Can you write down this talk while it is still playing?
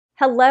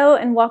Hello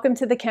and welcome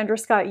to the Kendra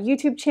Scott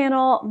YouTube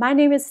channel. My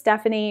name is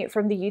Stephanie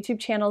from the YouTube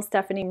channel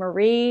Stephanie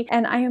Marie,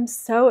 and I am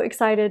so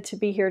excited to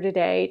be here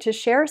today to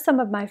share some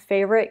of my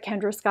favorite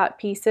Kendra Scott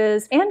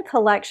pieces and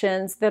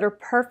collections that are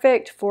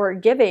perfect for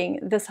giving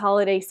this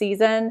holiday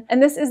season.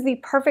 And this is the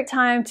perfect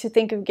time to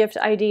think of gift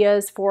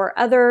ideas for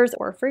others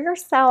or for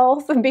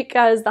yourself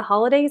because the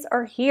holidays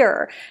are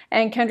here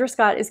and Kendra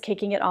Scott is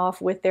kicking it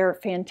off with their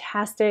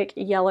fantastic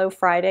Yellow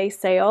Friday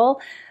sale.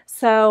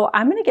 So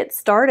I'm going to get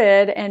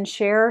started and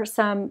share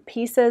some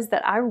pieces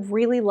that I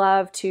really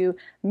love to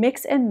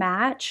mix and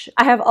match.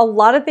 I have a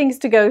lot of things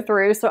to go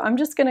through, so I'm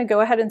just going to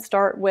go ahead and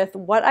start with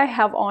what I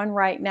have on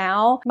right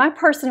now. My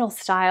personal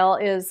style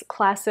is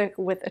classic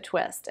with a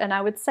twist, and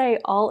I would say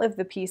all of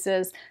the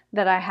pieces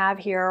that I have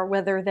here,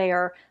 whether they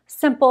are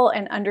simple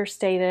and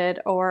understated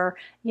or,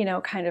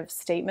 kind of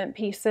statement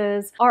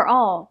pieces, are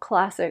all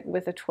classic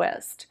with a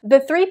twist. The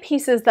three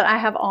pieces that I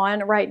have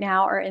on right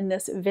now are in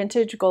this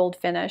vintage gold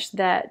finish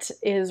that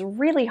is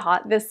really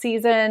hot this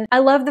season. I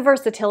love the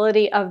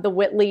versatility of the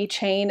Whitley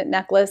chain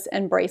necklace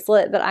and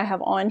bracelet that I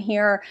have on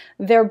here.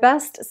 They're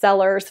best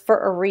sellers for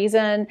a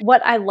reason.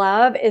 What I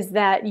love is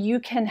that you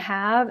can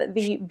have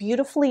the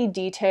beautifully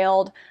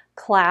detailed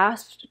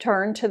clasp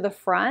turned to the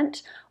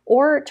front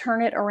or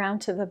turn it around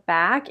to the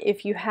back.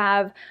 If you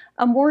have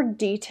a more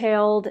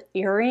detailed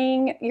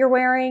earring you're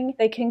wearing,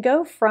 they can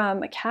go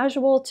from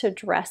casual to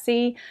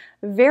dressy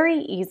very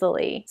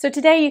easily. So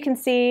today you can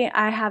see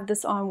I have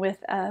this on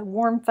with a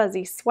warm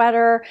fuzzy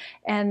sweater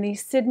and the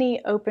Sydney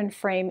open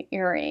frame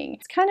earring.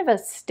 It's kind of a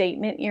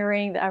statement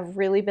earring that I've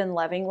really been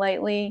loving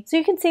lately. So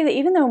you can see that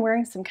even though I'm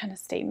wearing some kind of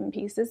statement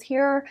pieces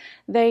here,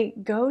 they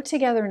go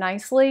together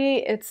nicely.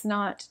 It's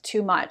not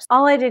too much.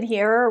 All I did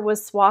here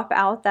was swap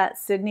out that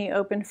Sydney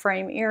open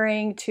frame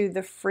earring to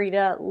the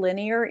Frida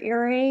linear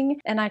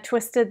earring, and I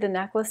twisted the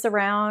necklace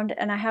around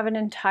and I have an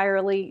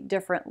entirely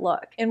different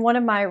look. In one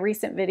of my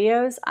recent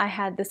videos, I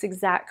had this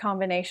exact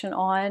combination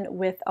on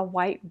with a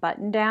white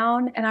button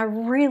down, and I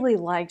really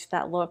liked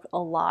that look a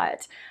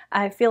lot.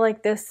 I feel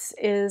like this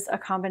is a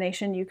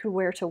combination you could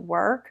wear to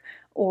work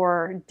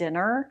or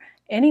dinner,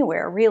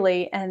 anywhere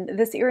really, and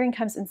this earring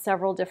comes in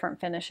several different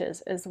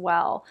finishes as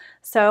well.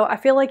 So I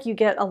feel like you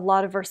get a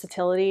lot of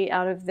versatility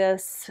out of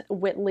this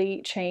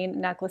Whitley chain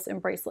necklace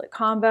and bracelet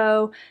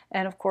combo,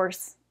 and of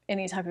course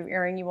any type of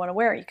earring you want to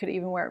wear. You could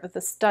even wear it with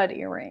a stud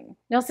earring.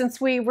 Now,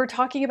 since we were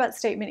talking about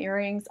statement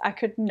earrings, I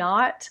could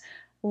not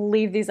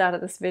leave these out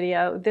of this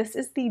video. This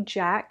is the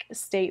Jack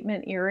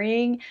statement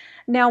earring.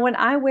 Now, when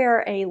I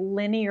wear a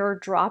linear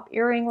drop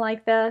earring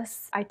like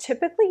this, I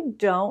typically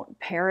don't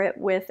pair it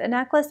with a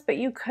necklace, but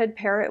you could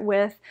pair it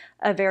with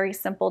a very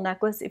simple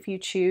necklace if you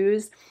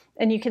choose.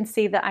 And you can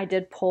see that I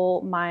did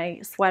pull my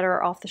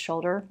sweater off the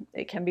shoulder.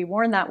 It can be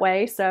worn that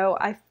way, so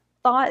I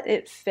thought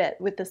it fit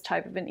with this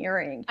type of an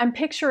earring. I'm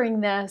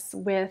picturing this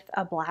with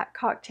a black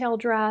cocktail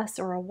dress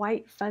or a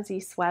white fuzzy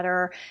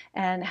sweater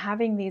and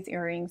having these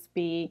earrings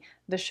be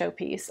the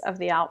showpiece of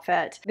the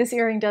outfit. This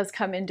earring does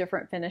come in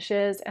different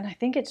finishes, and I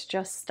think it's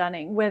just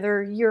stunning.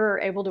 Whether you're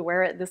able to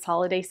wear it this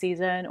holiday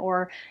season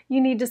or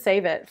you need to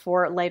save it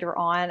for later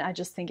on, I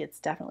just think it's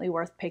definitely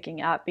worth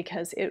picking up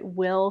because it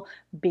will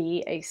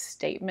be a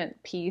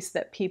statement piece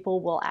that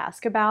people will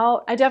ask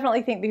about. I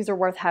definitely think these are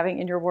worth having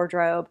in your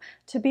wardrobe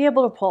to be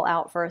able to pull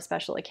out for a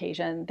special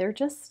occasion. They're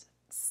just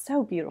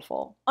so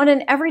beautiful. On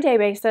an everyday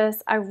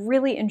basis, I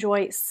really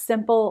enjoy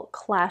simple,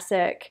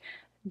 classic,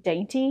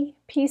 dainty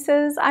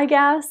pieces, I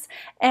guess.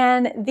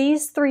 And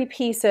these three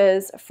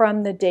pieces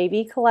from the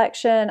Davy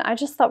collection, I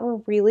just thought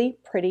were really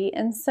pretty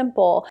and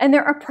simple, and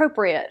they're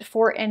appropriate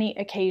for any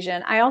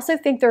occasion. I also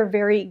think they're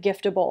very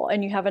giftable,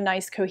 and you have a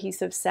nice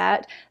cohesive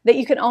set that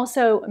you can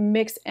also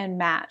mix and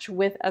match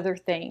with other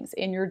things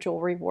in your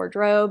jewelry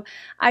wardrobe.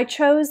 I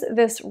chose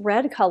this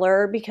red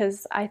color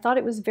because I thought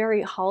it was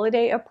very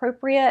holiday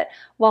appropriate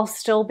while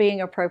still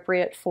being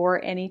appropriate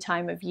for any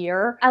time of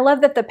year. I love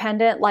that the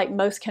pendant, like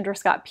most Kendra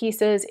Scott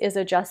pieces, is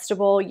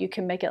adjustable. You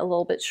can make it a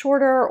little bit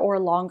shorter or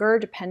longer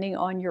depending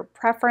on your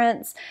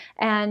preference,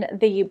 and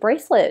the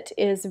bracelet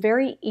is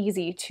very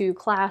easy to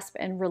clasp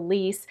and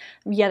release,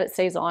 yet it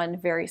stays on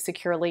very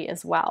securely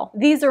as well.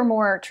 These are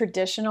more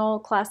traditional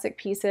classic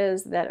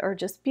pieces that are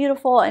just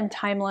beautiful and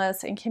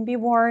timeless and can be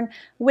worn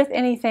with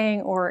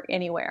anything or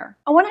anywhere.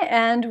 I want to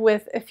end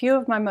with a few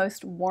of my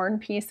most worn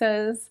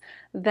pieces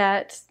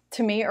that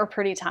to me are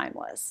pretty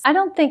timeless. I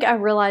don't think I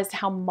realized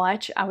how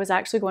much I was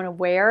actually going to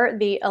wear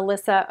the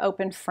Alyssa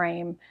open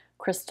frame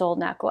crystal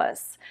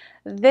necklace.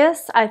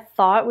 This I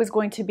thought was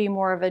going to be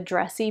more of a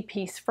dressy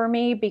piece for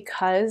me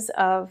because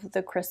of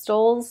the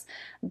crystals,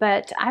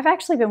 but I've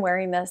actually been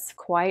wearing this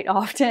quite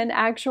often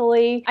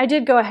actually. I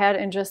did go ahead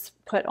and just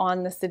put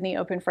on the Sydney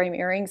open frame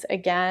earrings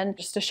again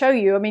just to show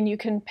you. I mean, you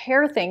can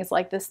pair things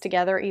like this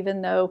together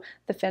even though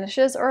the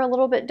finishes are a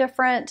little bit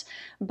different,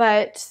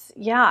 but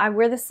yeah, I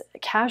wear this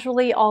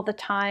casually all the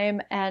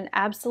time and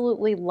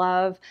absolutely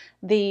love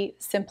the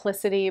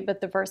simplicity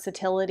but the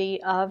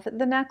versatility of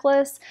the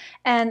necklace.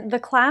 And the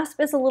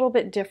clasp is a little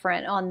bit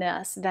different on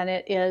this than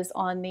it is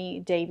on the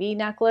Davy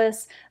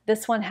necklace.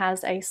 This one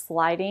has a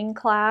sliding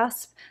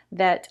clasp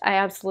that I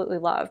absolutely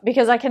love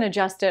because I can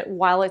adjust it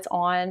while it's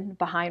on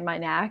behind my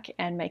neck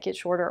and make it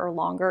shorter or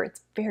longer.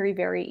 It's very,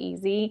 very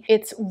easy.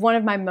 It's one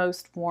of my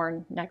most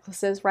worn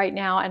necklaces right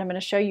now, and I'm going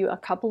to show you a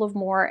couple of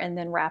more and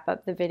then wrap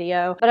up the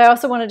video. But I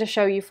also wanted to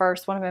show you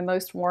first one of my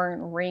most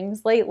worn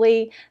rings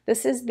lately.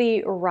 This is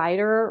the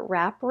Rider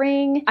wrap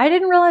ring. I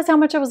didn't realize how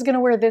much I was going to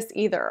wear this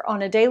either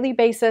on a daily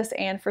basis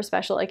and for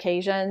special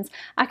occasions.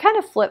 I kind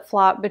of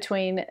flip-flop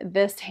between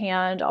this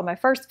hand on my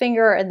first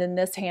finger and then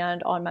this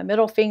hand on my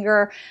middle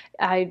finger.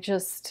 I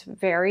just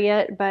vary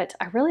it, but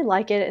I really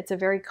like it. It's a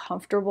very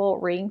comfortable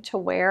ring to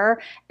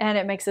wear and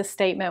it makes a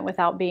statement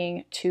without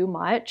being too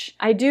much.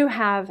 I do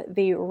have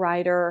the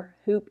Rider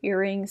hoop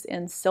earrings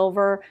in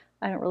silver.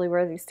 I don't really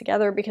wear these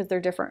together because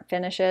they're different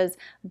finishes,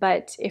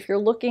 but if you're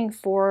looking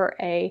for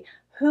a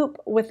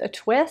hoop with a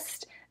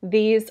twist,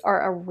 these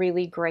are a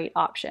really great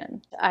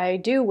option. I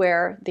do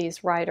wear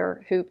these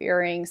Rider hoop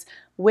earrings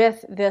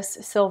with this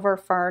silver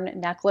fern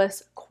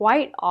necklace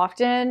quite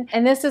often.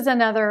 And this is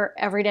another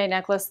everyday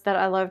necklace that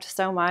I loved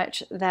so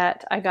much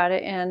that I got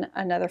it in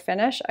another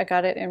finish. I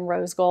got it in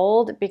rose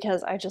gold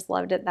because I just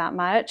loved it that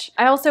much.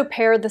 I also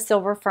paired the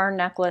silver fern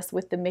necklace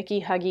with the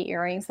Mickey Huggy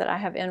earrings that I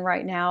have in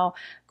right now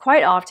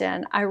quite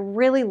often. I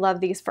really love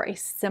these for a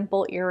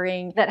simple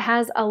earring that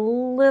has a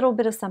little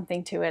bit of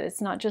something to it. It's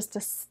not just a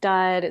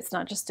stud, it's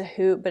not just a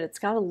hoop, but it's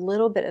got a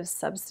little bit of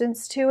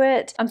substance to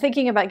it. I'm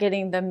thinking about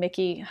getting the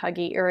Mickey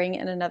Huggy earring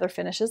in another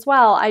finish as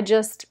well. I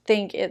just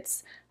think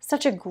it's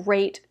such a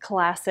great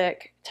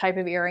classic type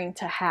of earring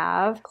to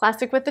have.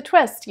 Classic with the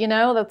twist, you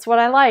know, that's what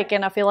I like.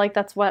 And I feel like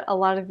that's what a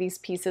lot of these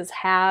pieces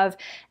have.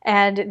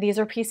 And these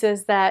are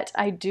pieces that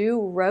I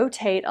do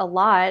rotate a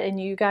lot and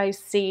you guys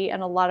see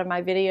in a lot of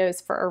my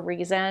videos for a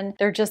reason.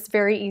 They're just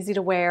very easy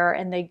to wear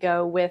and they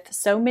go with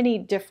so many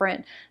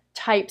different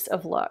types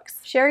of looks.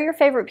 Share your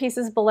favorite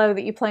pieces below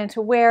that you plan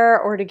to wear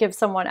or to give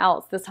someone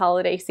else this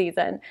holiday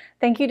season.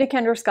 Thank you to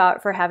Kendra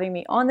Scott for having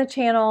me on the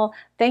channel.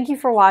 Thank you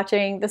for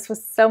watching. This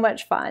was so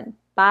much fun.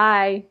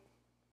 Bye.